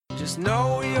Just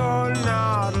know you're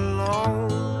not alone,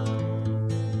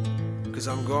 'cause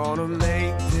I'm gonna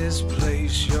make this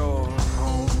place your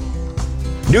home.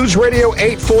 News Radio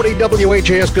 840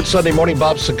 WHAS. Good Sunday morning.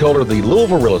 Bob Sokoler, the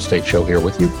Louisville Real Estate Show, here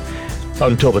with you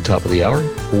until the top of the hour.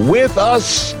 With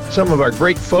us, some of our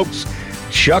great folks,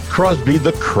 Chuck Crosby,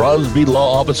 the Crosby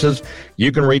Law Offices.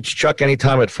 You can reach Chuck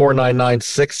anytime at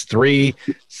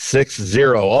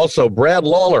 499-6360. Also, Brad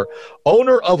Lawler,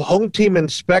 owner of Home Team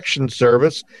Inspection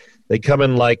Service. They come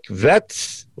in like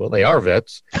vets. Well, they are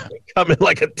vets. They come in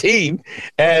like a team,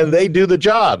 and they do the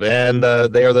job. And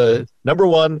they are the number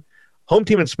one Home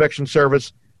Team Inspection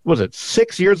Service. Was it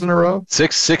 6 years in a row?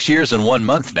 Six years and 1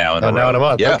 month now in a row. Now in a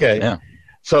month. Yeah, okay. Yeah.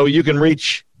 So you can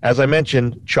reach, as I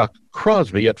mentioned, Chuck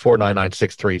Crosby at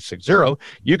 499-6360.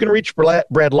 You can reach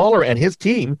Brad Lawler and his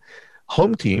team,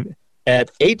 Home Team, at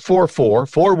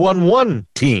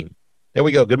 844-411-TEAM. There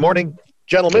we go. Good morning,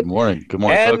 gentlemen. Good morning. Good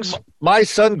morning, and folks. My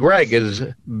son Greg is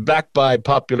back by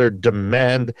popular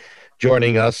demand,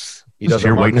 joining us. He does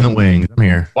You're waiting in the wings. I'm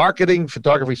here. Marketing,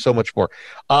 photography, so much more.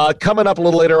 Coming up a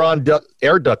little later on,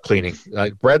 air duct cleaning.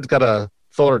 Brad's got a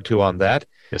thought or two on that.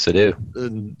 Yes, I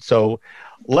do. So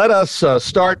let us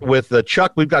start with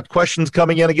Chuck. We've got questions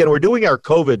coming in. Again, we're doing our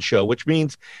COVID show, which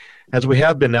means, as we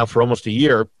have been now for almost a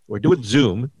year, we're doing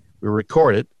Zoom. We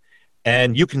record it,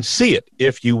 and you can see it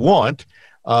if you want,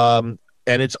 and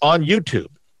it's on YouTube.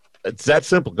 It's that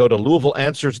simple. Go to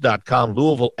LouisvilleAnswers.com,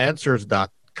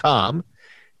 LouisvilleAnswers.com,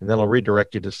 and then I'll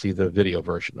redirect you to see the video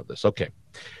version of this. Okay.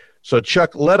 So,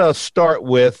 Chuck, let us start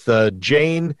with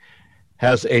Jane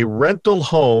has a rental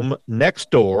home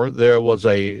next door. There was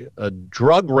a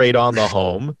drug raid on the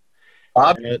home.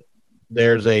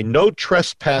 There's a no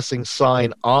trespassing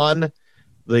sign on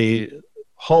the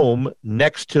home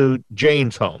next to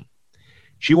Jane's home.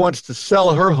 She wants to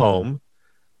sell her home,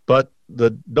 but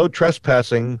the no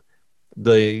trespassing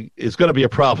is going to be a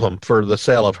problem for the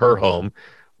sale of her home,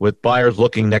 with buyers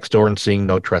looking next door and seeing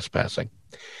no trespassing.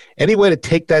 Any way to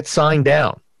take that sign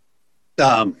down?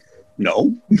 No.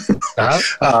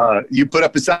 You put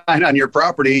up a sign on your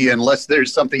property unless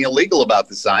there's something illegal about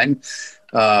the sign.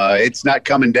 It's not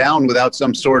coming down without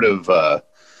some sort of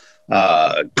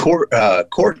court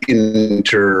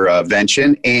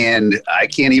intervention, and I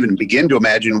can't even begin to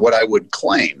imagine what I would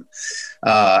claim.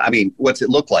 I mean, what's it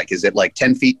look like? Is it like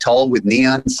 10 feet tall with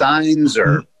neon signs,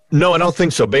 or? No, I don't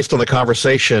think so, based on the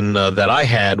conversation that I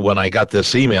had when I got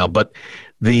this email. But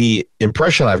the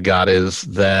impression I've got is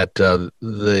that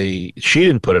she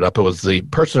didn't put it up. It was the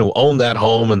person who owned that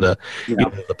home and the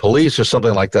police or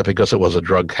something like that, because it was a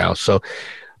drug house. So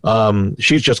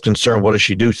she's just concerned, what does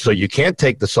she do? So you can't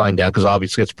take the sign down because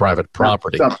obviously it's private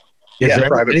property. Is there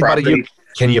private anybody property.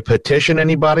 Can you petition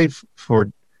anybody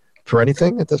for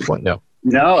anything at this point? No.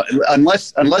 No,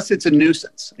 unless it's a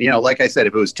nuisance. You know, like I said,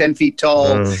 if it was 10 feet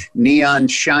tall, neon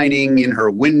shining in her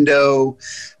window,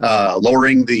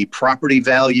 lowering the property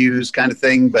values kind of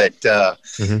thing. But well,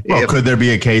 could there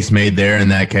be a case made there in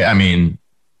that case? I mean,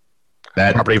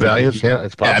 that property values? Yeah,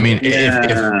 it's possible. I mean,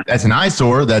 if that's an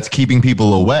eyesore that's keeping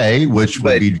people away, which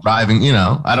would be driving,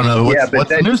 I don't know. What's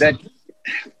the nuisance?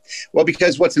 Well,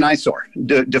 because what's an eyesore?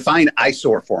 Define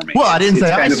eyesore for me. Well, I didn't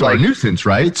say eyesore, nuisance,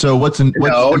 right? So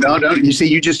No. You see,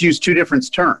 you just used two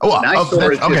different terms.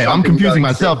 Okay, I'm confusing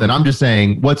myself then. I'm just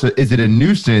saying, is it a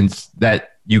nuisance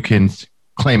that you can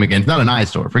claim against? Not an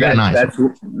eyesore. Forget an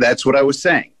eyesore. That's what I was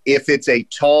saying. If it's a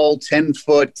tall,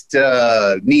 10-foot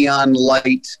neon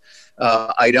light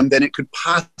item, then it could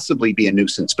possibly be a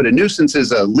nuisance. But a nuisance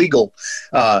is a legal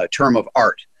term of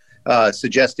art.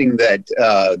 Suggesting that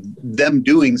them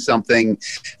doing something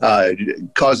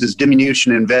causes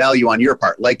diminution in value on your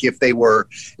part. Like if it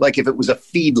was a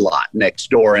feedlot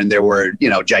next door and there were,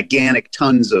 gigantic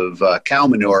tons of cow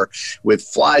manure with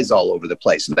flies all over the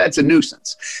place. That's a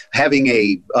nuisance.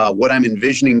 Having what I'm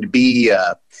envisioning to be,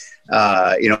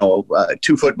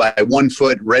 2 foot by 1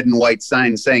 foot red and white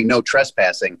sign saying no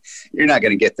trespassing, you're not going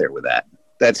to get there with that.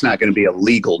 That's not going to be a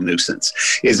legal nuisance.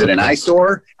 Is it an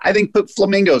eyesore? I think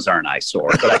flamingos are an eyesore,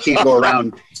 but I can't go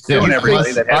around suing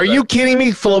everybody that has Are you kidding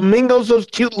me? Flamingos, those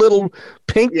cute little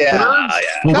pink birds?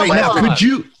 Well, wait, now,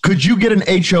 could you get an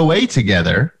HOA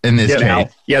together in this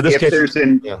case? Yeah, this case.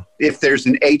 If there's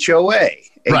an HOA,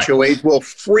 HOAs will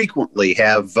frequently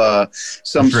have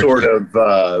some sort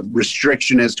of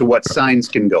restriction as to what signs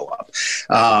can go up.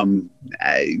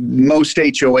 Most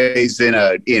HOAs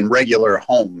in regular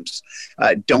homes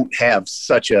don't have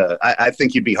such a. I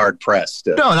think you'd be hard pressed.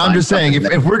 No, and I'm just saying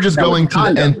if we're just going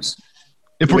to the end.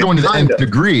 If we're going to the nth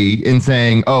degree in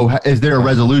saying, is there a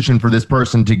resolution for this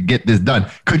person to get this done?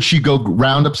 Could she go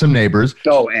round up some neighbors,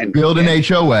 build an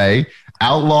HOA,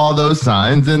 outlaw those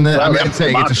signs. And Well, I'm that's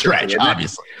saying it's a democracy, stretch, isn't it?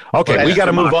 obviously. Okay, But we that's got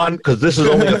to move democracy. on because this is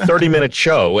only a 30-minute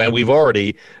show, and we've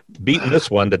already beaten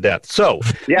this one to death. So,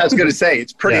 Yeah, I was going to say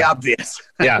it's pretty Yeah. obvious.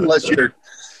 Yeah. Unless you're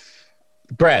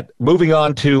Brad, moving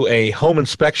on to a home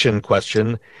inspection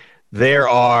question. There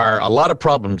are a lot of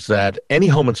problems that any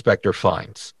home inspector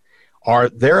finds. Are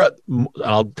there,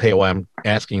 I'll tell you why I'm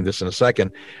asking this in a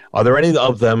second, are there any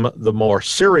of them, the more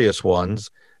serious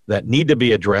ones, that need to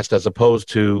be addressed as opposed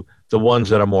to the ones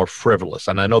that are more frivolous?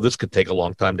 And I know this could take a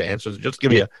long time to answer, so just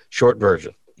give me a short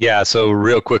version. Yeah, so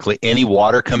real quickly, any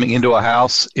water coming into a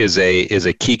house is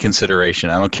a key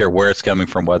consideration. I don't care where it's coming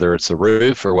from, whether it's the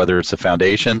roof or whether it's a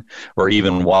foundation or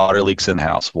even water leaks in the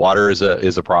house. Water is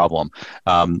a problem.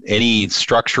 Any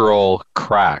structural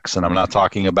cracks, and I'm not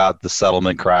talking about the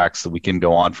settlement cracks that we can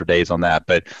go on for days on that,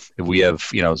 but if we have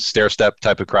stair step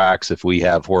type of cracks, if we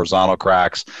have horizontal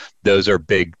cracks, those are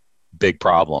big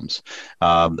problems.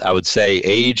 I would say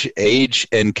age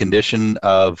and condition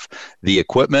of the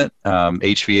equipment,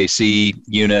 HVAC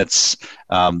units,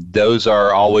 those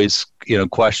are always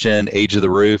questioned. Age of the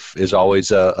roof is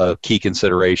always a key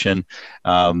consideration.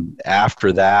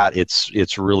 After that,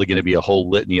 it's really going to be a whole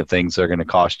litany of things that are going to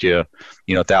cost you,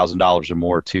 $1,000 or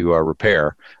more to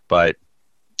repair. But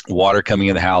water coming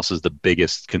in the house is the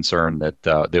biggest concern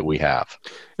that we have.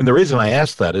 And the reason I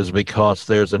ask that is because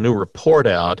there's a new report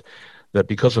out that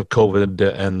because of COVID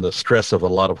and the stress of a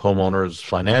lot of homeowners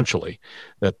financially,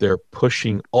 that they're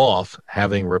pushing off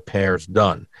having repairs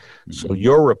done. Mm-hmm. So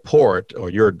your report or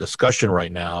your discussion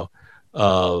right now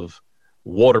of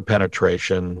water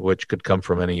penetration, which could come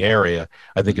from any area,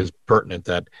 I think is pertinent,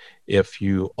 that if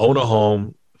you own a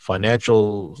home,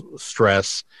 financial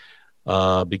stress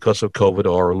because of COVID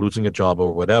or losing a job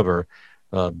or whatever,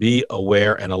 be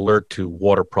aware and alert to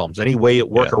water problems. Any way you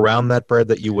work around that, Brad,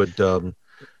 that you would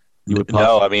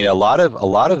No, I mean a lot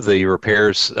of the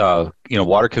repairs,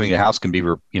 water coming in the house can be,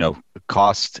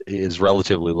 cost is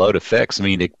relatively low to fix. I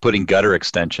mean, putting gutter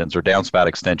extensions or downspout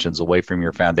extensions away from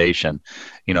your foundation,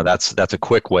 that's a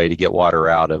quick way to get water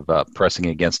out of pressing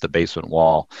against the basement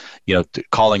wall.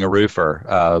 Calling a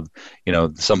roofer,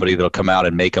 somebody that'll come out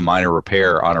and make a minor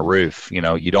repair on a roof.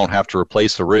 You don't have to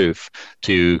replace the roof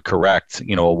to correct,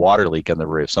 a water leak in the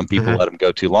roof. Some people let them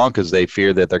go too long because they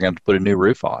fear that they're going to put a new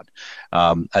roof on.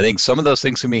 I think some of those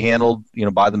things can be handled,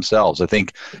 by themselves. I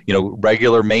think,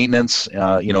 regular maintenance,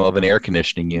 of an air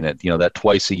conditioning unit, that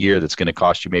twice a year that's going to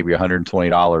cost you maybe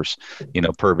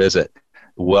 $120, per visit.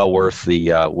 Well worth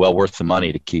the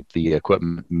money to keep the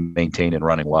equipment maintained and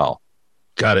running well.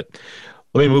 Got it.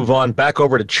 Let me move on back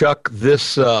over to Chuck.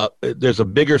 This there's a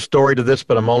bigger story to this,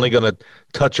 but I'm only going to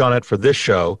touch on it for this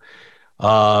show.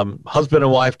 Husband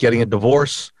and wife getting a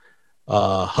divorce.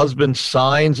 Husband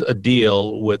signs a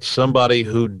deal with somebody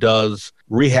who does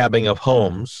rehabbing of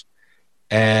homes,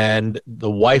 and the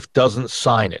wife doesn't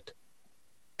sign it.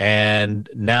 And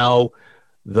now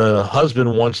the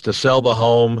husband wants to sell the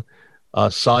home,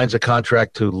 signs a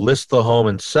contract to list the home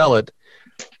and sell it,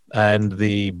 and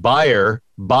the buyer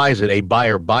buys it. A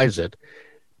buyer buys it,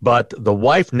 but the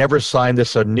wife never signed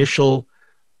this initial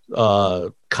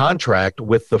contract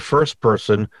with the first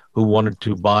person who wanted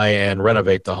to buy and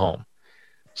renovate the home.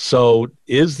 So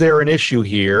is there an issue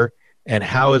here, and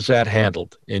how is that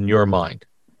handled in your mind?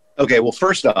 Okay, well,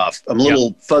 first off, I'm a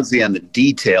little fuzzy on the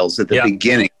details at the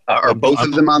beginning. Are both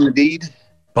of them on the deed?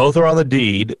 Both are on the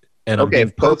deed. And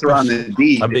if both are on the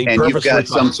deed, and you've got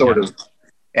some sort of,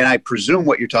 and I presume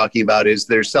what you're talking about is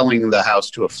they're selling the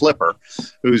house to a flipper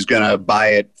who's going to buy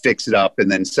it, fix it up, and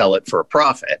then sell it for a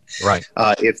profit. Right.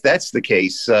 If that's the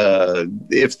case,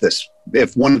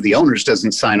 if one of the owners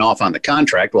doesn't sign off on the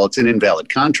contract, well, it's an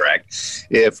invalid contract.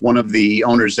 If one of the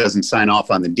owners doesn't sign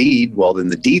off on the deed, well, then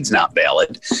the deed's not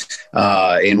valid.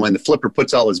 And when the flipper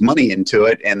puts all his money into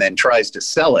it and then tries to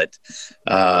sell it,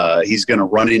 he's going to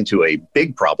run into a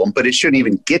big problem, but it shouldn't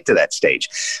even get to that stage.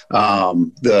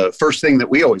 The first thing that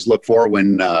we always look for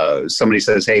when somebody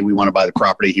says, hey, we want to buy the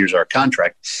property, here's our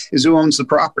contract, is who owns the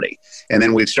property. And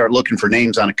then we start looking for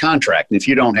names on a contract. And if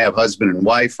you don't have husband and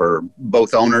wife or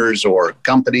both owners or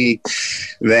company,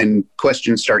 then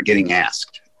questions start getting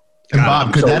asked. And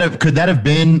Bob, could that have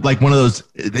been like one of those?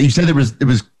 You said it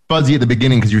was fuzzy at the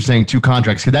beginning because you were saying two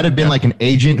contracts. Could that have been like an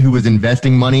agent who was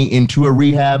investing money into a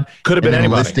rehab? Could have been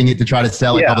anybody listing it to try to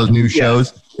sell like all those new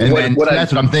shows. And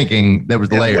that's what I'm thinking. There was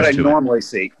the layers. What I to normally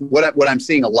see, what I'm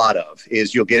seeing a lot of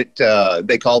is you'll get.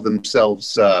 They call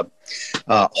themselves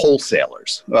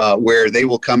wholesalers, where they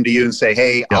will come to you and say,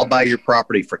 hey, I'll buy your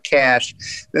property for cash.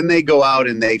 Then they go out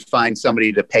and they find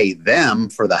somebody to pay them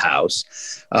for the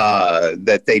house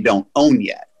that they don't own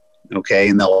yet. Okay.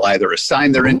 And they'll either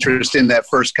assign their interest in that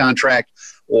first contract,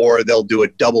 or they'll do a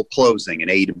double closing, an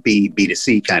A to B, B to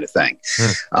C kind of thing.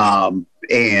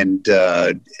 And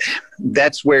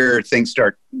that's where things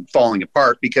start falling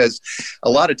apart, because a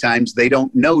lot of times they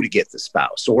don't know to get the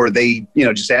spouse, or they,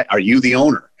 just ask, are you the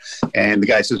owner? And the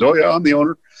guy says, oh yeah, I'm the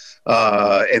owner.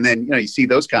 And then, you see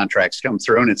those contracts come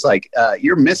through, and it's like,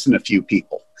 you're missing a few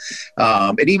people.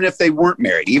 And even if they weren't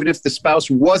married, even if the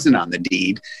spouse wasn't on the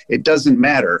deed, it doesn't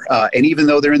matter. And even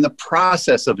though they're in the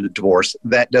process of the divorce,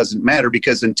 that doesn't matter,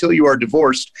 because until you are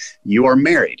divorced, you are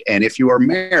married. And if you are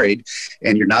married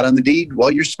and you're not on the deed, well,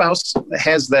 your spouse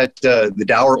has that the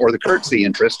dower or the courtesy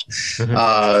interest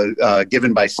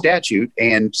given by statute,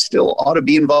 and still ought to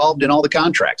be involved in all the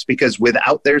contracts, because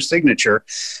without their signature,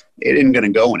 it isn't going to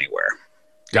go anywhere.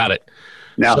 Got it.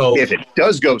 Now, if it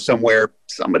does go somewhere,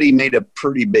 somebody made a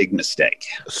pretty big mistake.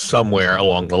 Somewhere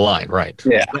along the line, right?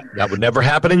 Yeah. That would never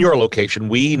happen in your location.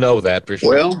 We know that for sure.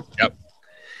 Well, yep.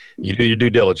 You do your due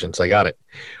diligence. I got it.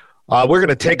 We're going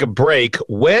to take a break.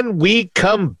 When we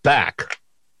come back,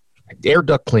 air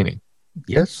duct cleaning.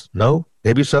 Yes? No?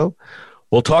 Maybe so?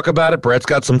 We'll talk about it. Brad's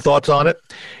got some thoughts on it.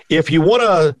 If you want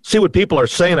to see what people are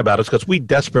saying about us, because we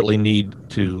desperately need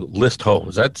to list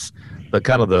homes. That's the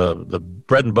kind of the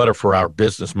bread and butter for our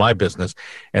business, my business.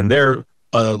 And there,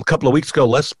 a couple of weeks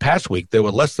ago, past week, there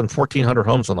were less than 1,400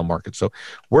 homes on the market. So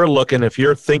we're looking, if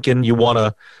you're thinking you want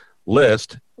to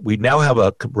list, we now have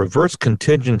a reverse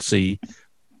contingency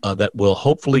that will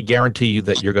hopefully guarantee you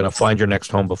that you're going to find your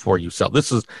next home before you sell.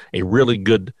 This is a really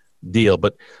good deal,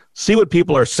 but see what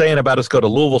people are saying about us. Go to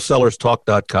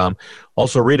LouisvilleSellersTalk.com.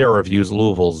 Also read our reviews,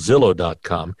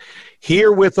 LouisvilleZillow.com.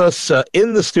 Here with us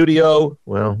in the studio,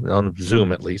 well, on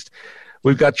Zoom at least,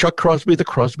 we've got Chuck Crosby, the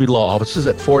Crosby Law Offices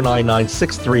at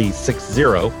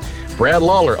 499-6360. Brad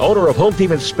Lawler, owner of Home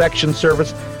Team Inspection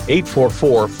Service,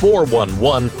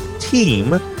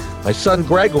 844-411-TEAM. My son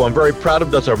Greg, who I'm very proud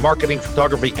of, does our marketing,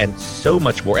 photography, and so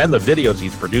much more. And the videos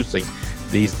he's producing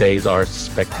these days are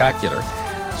spectacular.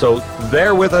 So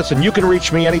they're with us, and you can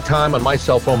reach me anytime on my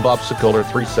cell phone, Bob Sokoler,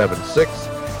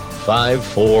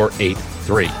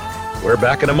 376-5483. We're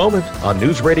back in a moment on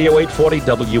News Radio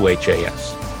 840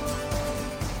 WHAS.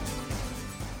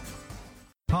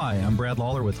 Hi, I'm Brad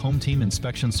Lawler with Home Team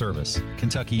Inspection Service,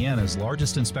 Kentuckiana's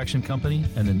largest inspection company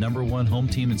and the #1 home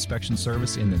team inspection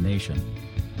service in the nation.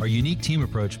 Our unique team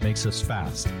approach makes us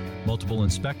fast. Multiple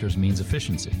inspectors means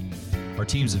efficiency. Our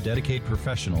teams of dedicated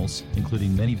professionals,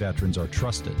 including many veterans, are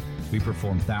trusted. We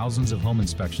perform thousands of home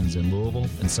inspections in Louisville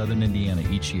and Southern Indiana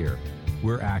each year.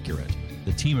 We're accurate.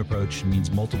 The team approach means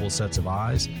multiple sets of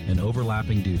eyes and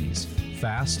overlapping duties.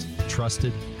 Fast,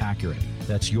 trusted, accurate.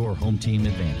 That's your home team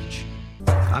advantage.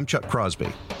 I'm Chuck Crosby,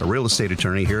 a real estate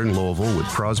attorney here in Louisville with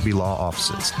Crosby Law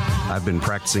Offices. I've been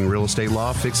practicing real estate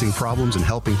law, fixing problems, and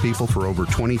helping people for over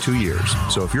 22 years.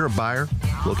 So if you're a buyer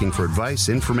looking for advice,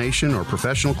 information, or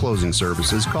professional closing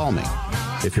services, call me.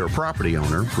 If you're a property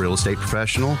owner, real estate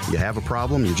professional, you have a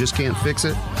problem, you just can't fix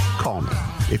it, call me.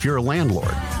 If you're a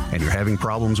landlord and you're having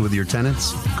problems with your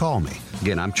tenants, call me.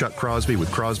 Again, I'm Chuck Crosby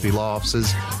with Crosby Law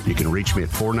Offices. You can reach me at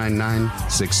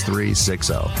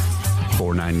 499-6360.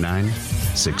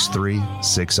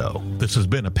 499-6360. This has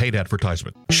been a paid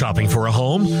advertisement. Shopping for a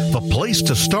home? The place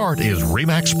to start is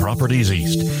RE/MAX Properties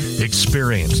East.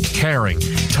 Experienced, caring,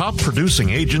 top producing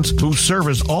agents who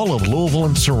service all of Louisville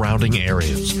and surrounding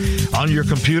areas. On your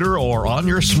computer or on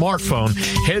your smartphone,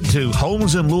 head to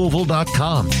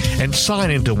homesinlouisville.com and sign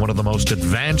into one of the most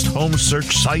advanced home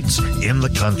search sites in the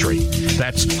country.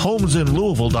 That's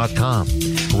homesinlouisville.com.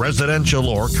 Residential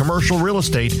or commercial real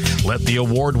estate, let the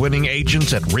award-winning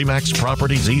agents at RE/MAX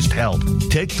Properties East help.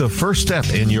 Take the first step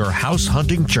in your house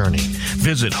hunting journey.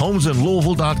 Visit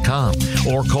homesinlouisville.com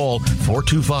or call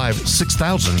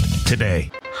 425-6000 today.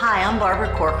 Hi, I'm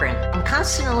Barbara Corcoran. I'm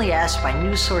constantly asked by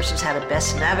news sources how to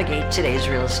best navigate today's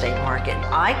real estate market.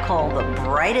 I call the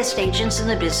brightest agents in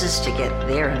the business to get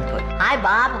their input. Hi,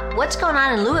 Bob. What's going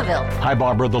on in Louisville? Hi,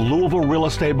 Barbara. The Louisville real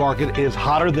estate market is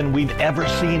hotter than we've ever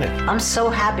seen it. I'm so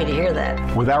happy to hear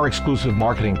that. With our exclusive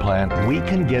marketing plan, we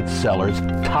can get sellers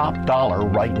top dollar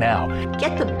right now.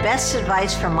 Get the best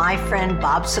advice from my friend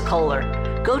Bob Sokoler.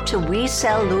 Go to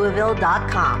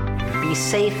WeSellLouisville.com. Be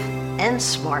safe and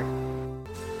smart.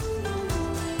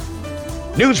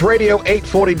 News Radio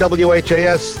 840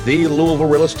 WHAS, the Louisville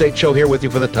Real Estate Show, here with you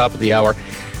for the top of the hour.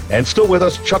 And still with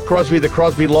us, Chuck Crosby, the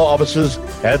Crosby Law Offices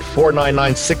at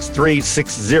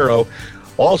 499-6360.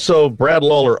 Also, Brad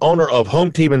Lawler, owner of Home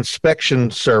Team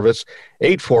Inspection Service,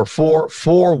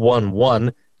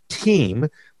 844-411-TEAM. team.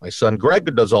 My son Greg,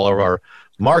 who does all of our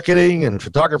marketing and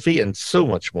photography and so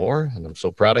much more, and I'm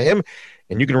so proud of him.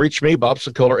 And you can reach me, Bob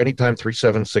Sokoler, anytime,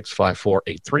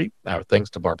 376-5483. Our thanks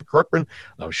to Barbara Corcoran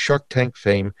of Shark Tank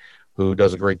fame, who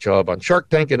does a great job on Shark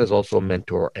Tank and is also a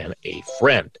mentor and a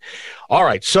friend. All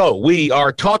right, so we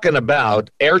are talking about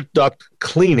air duct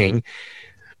cleaning.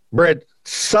 Brett,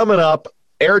 sum it up.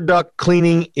 Air duct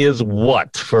cleaning is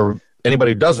what, for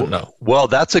anybody who doesn't know? Well,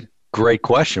 that's a great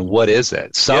question. What is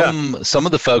it? Some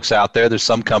of the folks out there's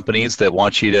some companies that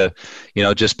want you to,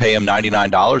 just pay them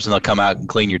 $99 and they'll come out and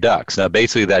clean your ducts. Now,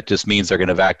 basically that just means they're going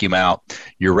to vacuum out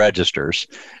your registers.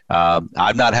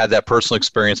 I've not had that personal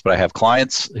experience, but I have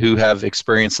clients who have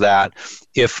experienced that.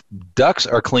 If ducts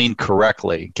are cleaned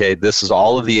correctly, okay, this is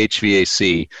all of the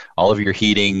HVAC, all of your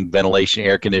heating, ventilation,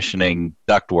 air conditioning,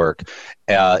 ductwork.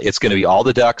 It's going to be all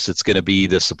the ducts. It's going to be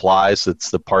the supplies. It's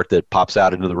the part that pops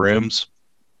out into the rooms.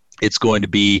 It's going to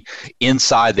be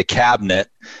inside the cabinet,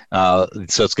 so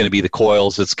it's going to be the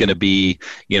coils. It's going to be,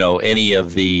 any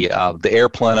of the air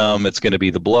plenum. It's going to be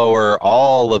the blower.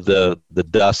 All of the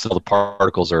dust, all the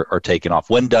particles are taken off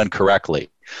when done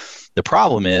correctly. The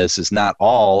problem is not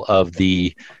all of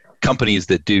the companies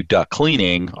that do duct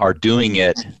cleaning are doing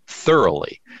it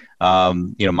thoroughly.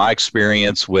 My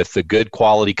experience with the good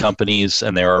quality companies,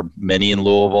 and there are many in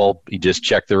Louisville, you just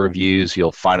check the reviews,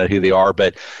 you'll find out who they are,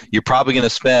 but you're probably going to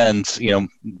spend,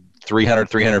 $300,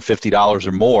 $350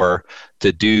 or more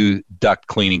to do duct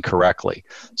cleaning correctly.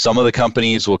 Some of the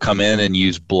companies will come in and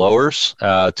use blowers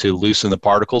to loosen the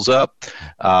particles up.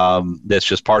 That's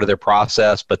just part of their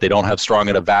process, but they don't have strong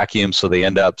enough vacuum, so they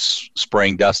end up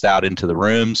spraying dust out into the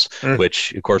rooms,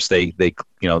 which of course they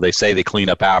say they clean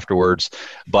up afterwards.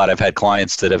 But I've had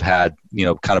clients that have had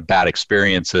kind of bad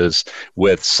experiences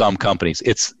with some companies.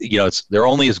 They're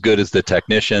only as good as the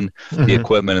technician, the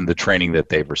equipment, and the training that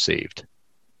they've received.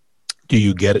 Do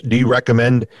you get it? Do you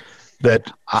recommend that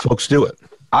folks do it?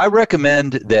 I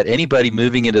recommend that anybody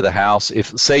moving into the house,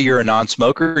 if say you're a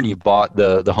non-smoker and you bought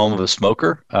the home of a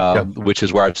smoker, which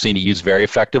is where I've seen it used very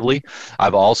effectively.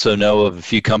 I've also know of a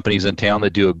few companies in town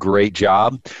that do a great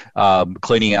job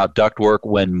cleaning out ductwork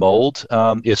when mold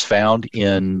is found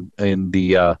in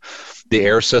the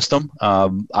air system.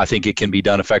 I think it can be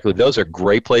done effectively. Those are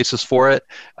great places for it.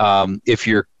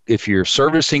 If you're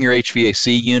servicing your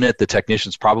HVAC unit, the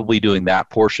technician's probably doing that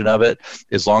portion of it.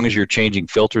 As long as you're changing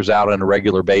filters out on a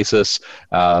regular basis,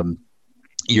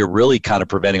 you're really kind of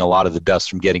preventing a lot of the dust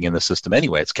from getting in the system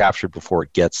anyway. It's captured before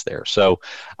it gets there. So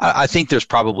I think there's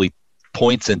probably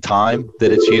points in time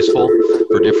that it's useful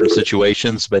for different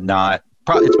situations, but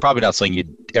it's probably not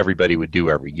something everybody would do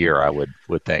every year, I would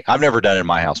think. I've never done it in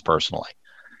my house personally.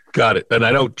 Got it. And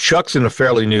I know Chuck's in a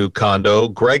fairly new condo.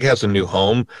 Greg has a new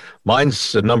home.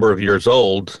 Mine's a number of years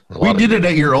old. We did it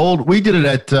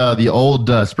at the old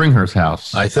Springhurst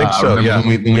house. I think so. When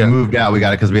we moved out, we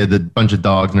got it because we had a bunch of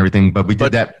dogs and everything. But we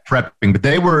did that prepping. But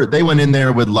they went in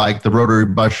there with like the rotary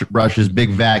brushes, big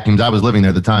vacuums. I was living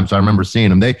there at the time, so I remember seeing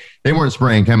them. They weren't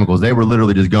spraying chemicals. They were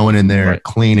literally just going in there,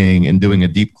 cleaning and doing a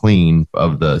deep clean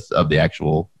of the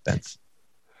actual vents.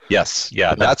 Yes.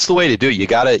 Yeah. That's the way to do it. You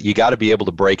gotta be able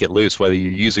to break it loose, whether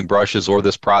you're using brushes or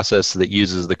this process that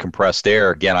uses the compressed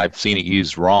air. Again, I've seen it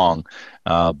used wrong,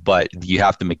 but you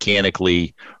have to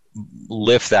mechanically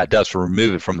lift that dust or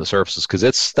remove it from the surfaces because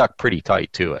it's stuck pretty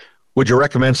tight to it. Would you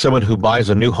recommend someone who buys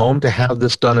a new home to have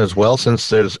this done as well, since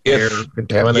there's air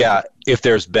contamination? Yeah. If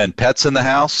there's been pets in the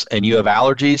house and you have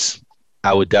allergies,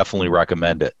 I would definitely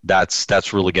recommend it.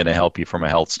 That's really going to help you from a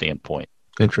health standpoint.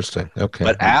 Interesting. Okay.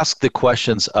 But ask the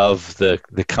questions of the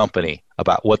company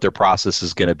about what their process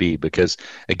is going to be, because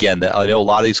again, I know a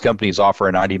lot of these companies offer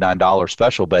a $99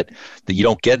 special, but you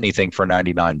don't get anything for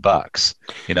 $99.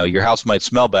 Your house might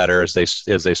smell better as they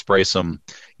spray some,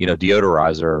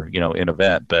 deodorizer, in a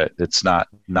vent, but it's not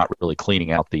really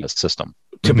cleaning out the system.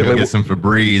 Typically, get some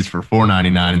Febreze for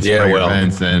 $4.99 and spray your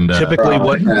vents. And typically,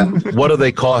 what do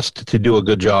they cost to do a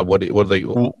good job? What do they?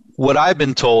 What I've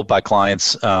been told by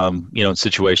clients, in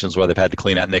situations where they've had to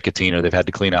clean out nicotine or they've had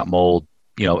to clean out mold,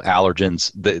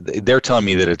 allergens, they're telling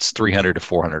me that it's $300 to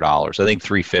 $400. I think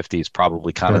 $350 is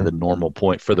probably kind of the normal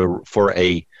point for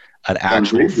an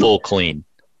actual full clean.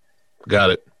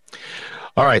 Got it.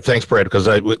 All right, thanks, Brad, because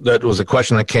that was a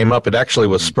question that came up. It actually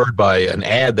was spurred by an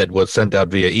ad that was sent out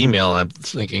via email. I'm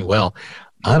thinking, well,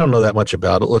 I don't know that much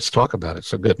about it. Let's talk about it.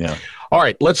 So good. Yeah. All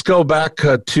right, let's go back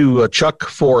to Chuck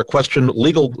for a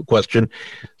legal question.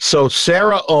 So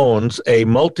Sarah owns a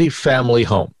multifamily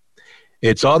home.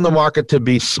 It's on the market to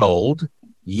be sold,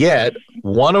 yet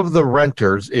one of the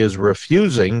renters is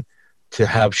refusing to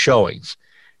have showings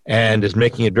and is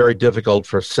making it very difficult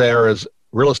for Sarah's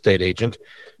real estate agent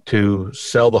to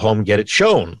sell the home, get it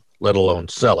shown, let alone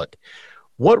sell it.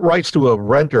 What rights do a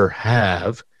renter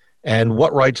have, and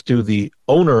what rights do the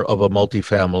owner of a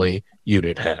multifamily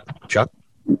unit have? Chuck?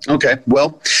 Okay.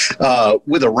 Well,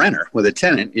 with a renter, with a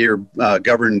tenant, you're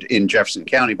governed in Jefferson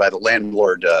County by the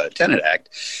Landlord Tenant Act,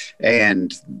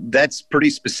 and that's pretty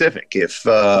specific. If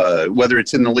whether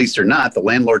it's in the lease or not, the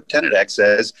Landlord Tenant Act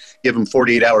says give them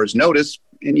 48 hours notice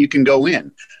and you can go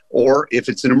in. Or if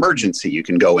it's an emergency, you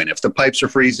can go in. If the pipes are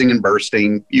freezing and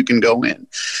bursting, you can go in.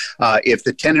 If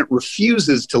the tenant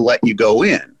refuses to let you go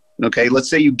in, okay, let's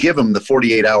say you give them the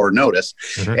 48-hour notice,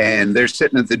 and they're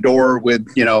sitting at the door with,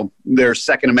 their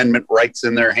Second Amendment rights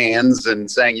in their hands and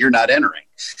saying you're not entering.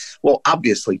 Well,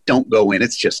 obviously, don't go in.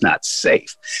 It's just not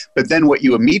safe. But then what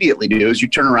you immediately do is you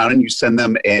turn around and you send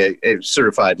them a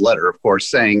certified letter, of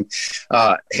course, saying,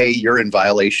 hey, you're in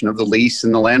violation of the lease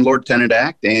and the Landlord-Tenant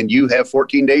Act, and you have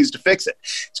 14 days to fix it.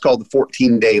 It's called the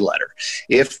 14-day letter.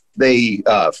 If they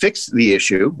fix the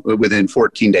issue within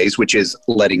 14 days, which is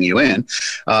letting you in,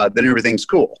 then everything's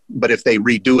cool. But if they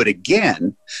redo it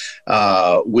again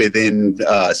within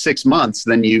 6 months,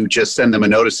 then you just send them a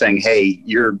notice saying, hey,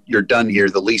 you're done here.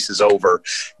 The lease is over.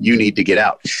 You need to get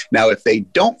out. Now, if they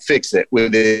don't fix it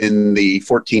within the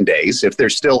 14 days, if they're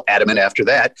still adamant after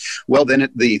that, well, then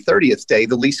at the 30th day,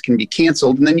 the lease can be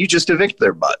canceled, and then you just evict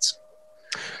their butts.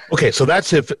 Okay, so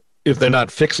that's if they're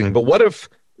not fixing. But what if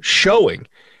showing?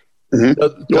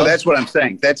 Well, that's what I'm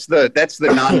saying. That's the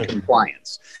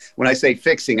non-compliance. When I say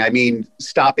fixing, I mean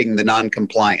stopping the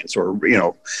non-compliance or,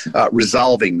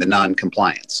 resolving the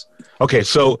non-compliance. Okay,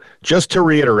 so just to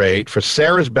reiterate, for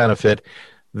Sarah's benefit,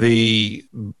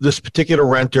 this particular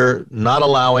renter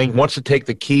wants to take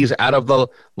the keys out of the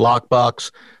lockbox,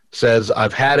 says,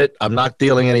 I've had it, I'm not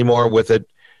dealing anymore with it.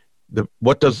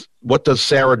 What does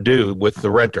Sarah do with the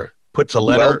renter? Puts a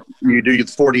letter. Well, you do the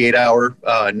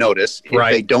 48-hour notice. If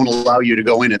they don't allow you to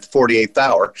go in at the 48th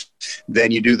hour,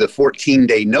 then you do the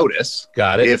 14-day notice.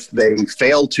 Got it. If they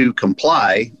fail to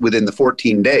comply within the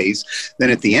 14 days, then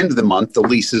at the end of the month, the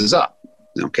lease is up.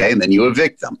 Okay, and then you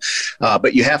evict them.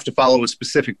 But you have to follow a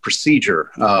specific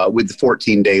procedure with the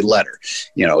 14-day letter.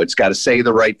 It's got to say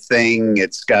the right thing.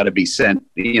 It's got to be sent.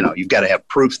 You've got to have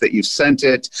proof that you've sent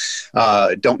it.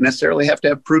 Don't necessarily have to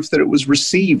have proof that it was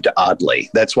received, oddly.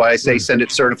 That's why I say send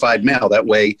it certified mail. That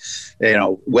way,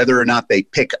 whether or not they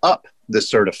pick up the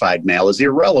certified mail is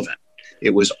irrelevant.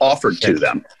 It was offered to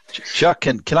them. Chuck,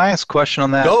 can I ask a question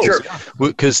on that? Oh, sure.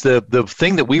 Because the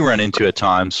thing that we run into at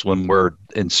times when we're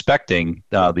inspecting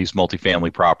these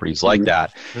multifamily properties like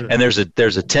that, and there's a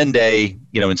 10-day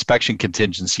inspection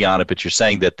contingency on it, but you're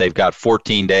saying that they've got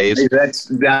 14 days.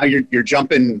 Now you're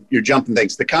jumping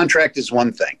things. The contract is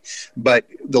one thing, but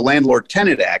the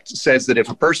Landlord-Tenant Act says that if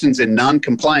a person's in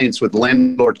non-compliance with the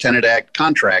Landlord-Tenant Act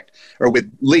contract or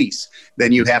with lease,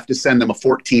 then you have to send them a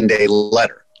 14-day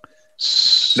letter.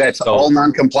 That's all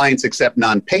non-compliance except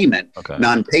non-payment. Okay.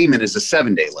 Non-payment is a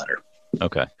 7-day letter.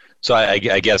 Okay. So I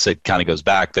guess it kind of goes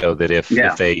back though that if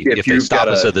they stop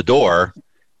us at the door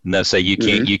and they say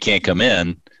you can't come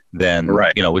in, then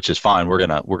which is fine. We're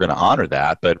gonna honor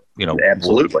that. But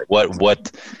absolutely.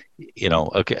 What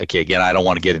okay. Again, I don't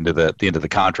want to get into the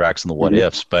contracts and the what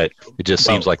ifs, but it just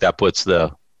seems like that puts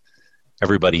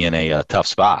everybody in a tough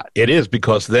spot. It is,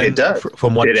 because then,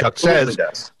 from what Chuck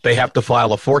says, they have to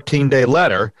file a 14-day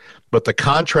letter, but the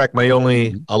contract may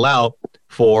only allow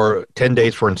for 10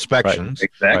 days for inspections.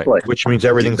 Right. Exactly. Which means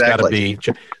everything's got to be.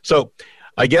 So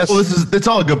I guess. Well, it's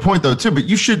all a good point, though, too. But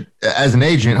you should, as an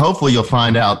agent, hopefully you'll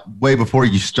find out way before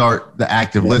you start the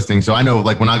active listing. So I know,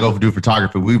 like, when I go do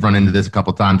photography, we've run into this a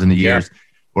couple of times in the years.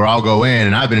 Where I'll go in,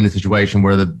 and I've been in a situation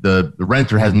where the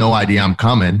renter has no idea I'm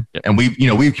coming, and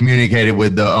we've communicated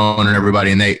with the owner and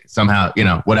everybody, and they somehow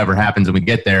whatever happens, and we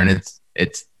get there, and it's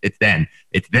then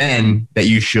that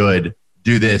you should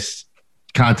do this: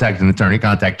 contact an attorney,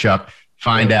 contact Chuck,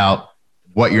 find out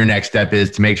what your next step is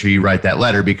to make sure you write that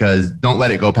letter, because don't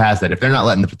let it go past that. If they're not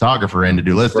letting the photographer in to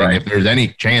do listing, if there's any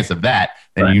chance of that,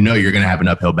 then you're going to have an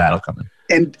uphill battle coming.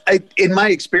 And in my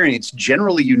experience,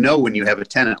 generally, when you have a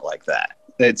tenant like that.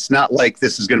 It's not like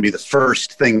this is going to be the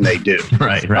first thing they do.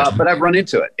 Right. But I've run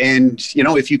into it. And,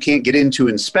 if you can't get in to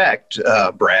inspect,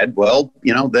 Brad, well,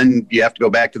 then you have to go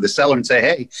back to the seller and say,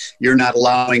 hey, you're not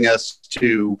allowing us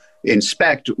to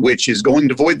inspect, which is going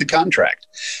to void the contract,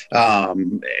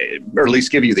 or at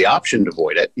least give you the option to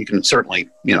void it. You can certainly,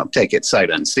 take it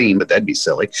sight unseen, but that'd be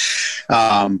silly.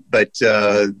 But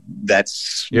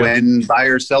that's when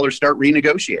buyers, sellers start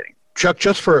renegotiating. Chuck,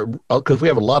 just because we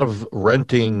have a lot of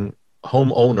rental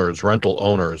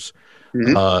owners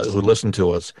who listen to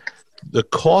us, the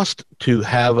cost to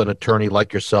have an attorney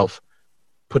like yourself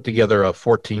put together a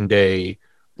 14-day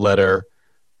letter,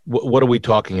 what are we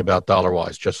talking about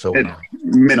dollar-wise, just so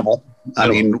minimal. I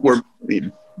mean, we're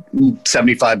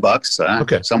 $75,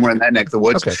 okay, somewhere in that neck of the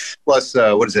woods. Okay. Plus,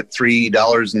 what is it,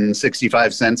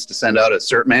 $3.65 to send out a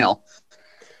cert mail.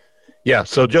 Yeah,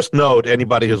 so just note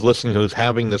anybody who's listening who's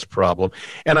having this problem.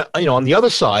 And, on the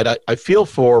other side, I feel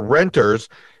for renters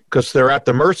because they're at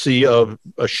the mercy of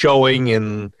a showing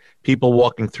and people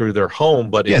walking through their home.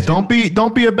 But don't be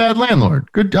a bad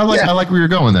landlord. Good. I like where you're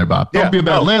going there, Bob. Don't be a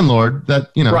bad landlord.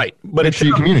 That right. But make sure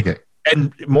you communicate.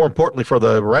 And more importantly for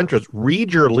the renters,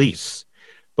 read your lease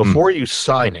before you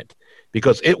sign it,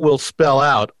 because it will spell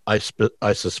out, I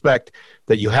suspect,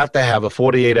 that you have to have a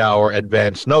 48-hour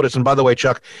advance notice. And by the way,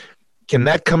 Chuck, can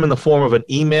that come in the form of an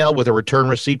email with a return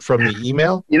receipt from the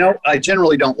email? I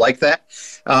generally don't like that.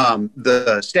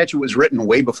 The statute was written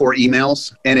way before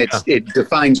emails, and it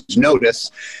defines notice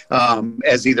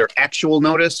as either actual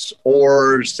notice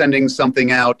or sending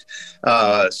something out,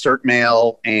 cert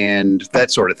mail, and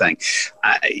that sort of thing.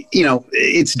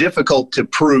 It's difficult to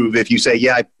prove if you say,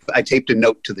 I taped a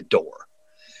note to the door.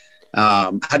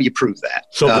 How do you prove that?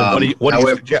 So what do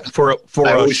you suggest for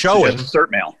a showing? Cert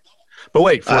mail. But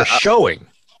wait, for a showing,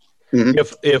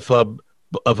 if an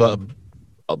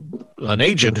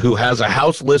agent who has a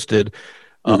house listed,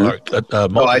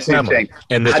 multifamily,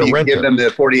 and there's how do you give them the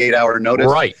 48-hour notice?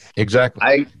 Right,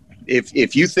 exactly.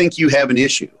 If you think you have an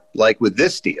issue, like with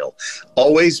this deal,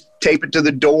 always tape it to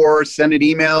the door, send an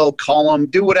email, call them,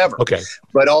 do whatever. Okay.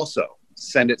 But also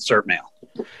send it cert mail.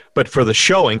 But for the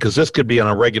showing, because this could be on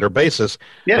a regular basis,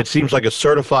 it seems like a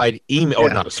certified email, or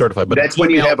not a certified, but that's when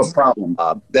you have a problem,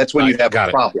 Bob. That's when you have a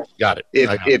problem. Got it.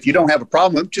 If you don't have a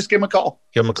problem, just give them a call.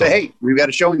 Say, hey, we've got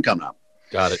a showing coming up.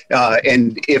 Got it.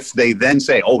 And if they then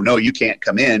say, oh, no, you can't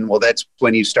come in, well, that's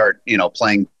when you start,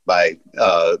 playing by,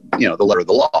 the letter of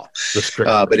the law.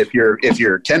 But if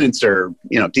your tenants are,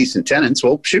 decent tenants,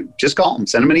 well, shoot, just call them,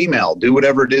 send them an email, do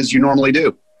whatever it is you normally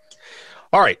do.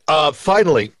 All right.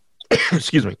 Finally,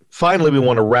 excuse me. Finally, we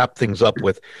want to wrap things up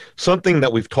with something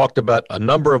that we've talked about a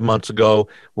number of months ago.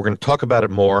 We're going to talk about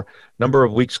it more. A number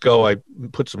of weeks ago, I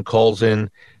put some calls in,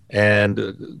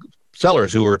 and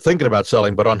sellers who were thinking about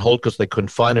selling but on hold because they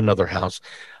couldn't find another house.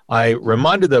 I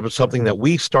reminded them of something that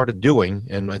we started doing,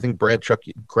 and I think Brad, Chuck,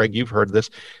 Craig, you've heard this,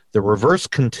 the reverse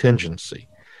contingency.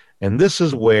 And this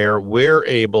is where we're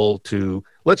able to,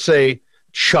 let's say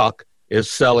Chuck is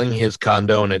selling his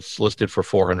condo and it's listed for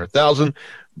 $400,000.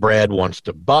 Brad wants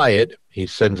to buy it. He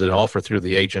sends an offer through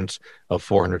the agents of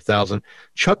 $400,000.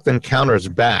 Chuck then counters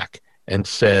back and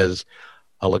says,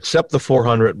 I'll accept the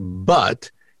 $400,000,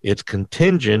 but it's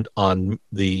contingent on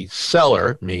the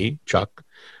seller, me, Chuck,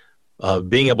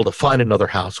 being able to find another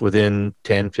house within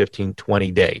 10, 15,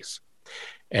 20 days.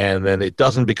 And then it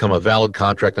doesn't become a valid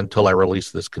contract until I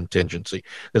release this contingency.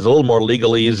 There's a little more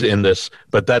legalese in this,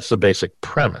 but that's the basic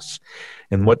premise.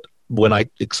 And when I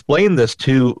explained this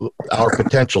to our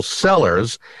potential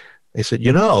sellers, they said,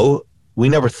 we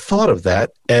never thought of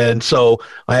that. And so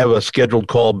I have a scheduled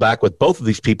call back with both of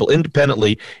these people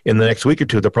independently in the next week or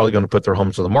two. They're probably going to put their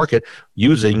homes on the market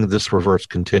using this reverse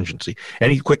contingency.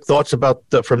 Any quick thoughts about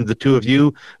from the two of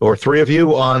you or three of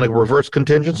you on a reverse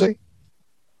contingency?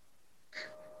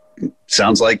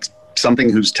 Sounds like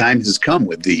something whose time has come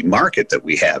with the market that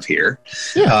we have here.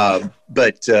 Yeah.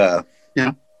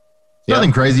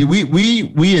 Nothing crazy.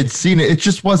 We had seen it. It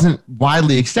just wasn't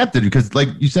widely accepted because, like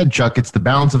you said, Chuck, it's the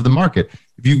balance of the market.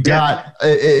 If you've got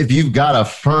a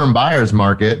firm buyer's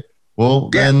market,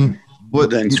 then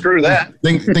screw that.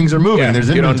 Things are moving. There's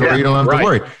inventory. You don't have to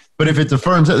worry. But if it's a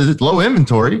firm, it's low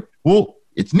inventory. Well,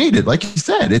 it's needed. Like you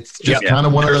said, it's just kind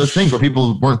of one of those things where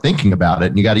people weren't thinking about it,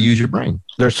 and you got to use your brain.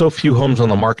 There's so few homes on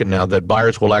the market now that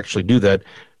buyers will actually do that,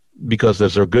 because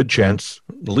there's a good chance,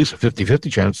 at least a 50-50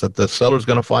 chance, that the seller's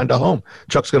going to find a home.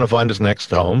 Chuck's going to find his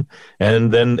next home,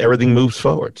 and then everything moves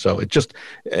forward. So it just,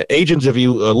 agents, if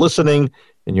you are listening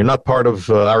and you're not part of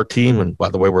our team, and by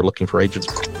the way, we're looking for agents,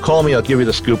 call me. I'll give you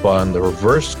the scoop on the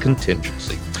reverse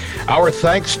contingency. Our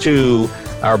thanks to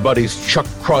our buddies Chuck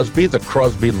Crosby, the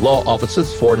Crosby Law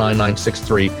Offices,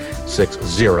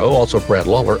 499-6360. Also Brad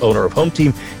Lawler, owner of Home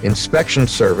Team Inspection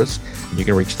Service. You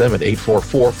can reach them at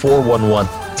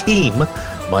 844-411-TEAM.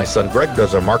 My son Greg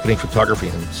does our marketing, photography,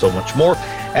 and so much more.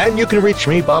 And you can reach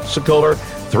me, Bob Sokoler,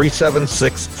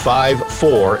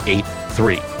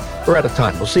 376-5483. We're out of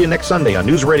time. We'll see you next Sunday on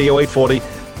News Radio 840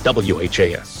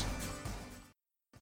 WHAS.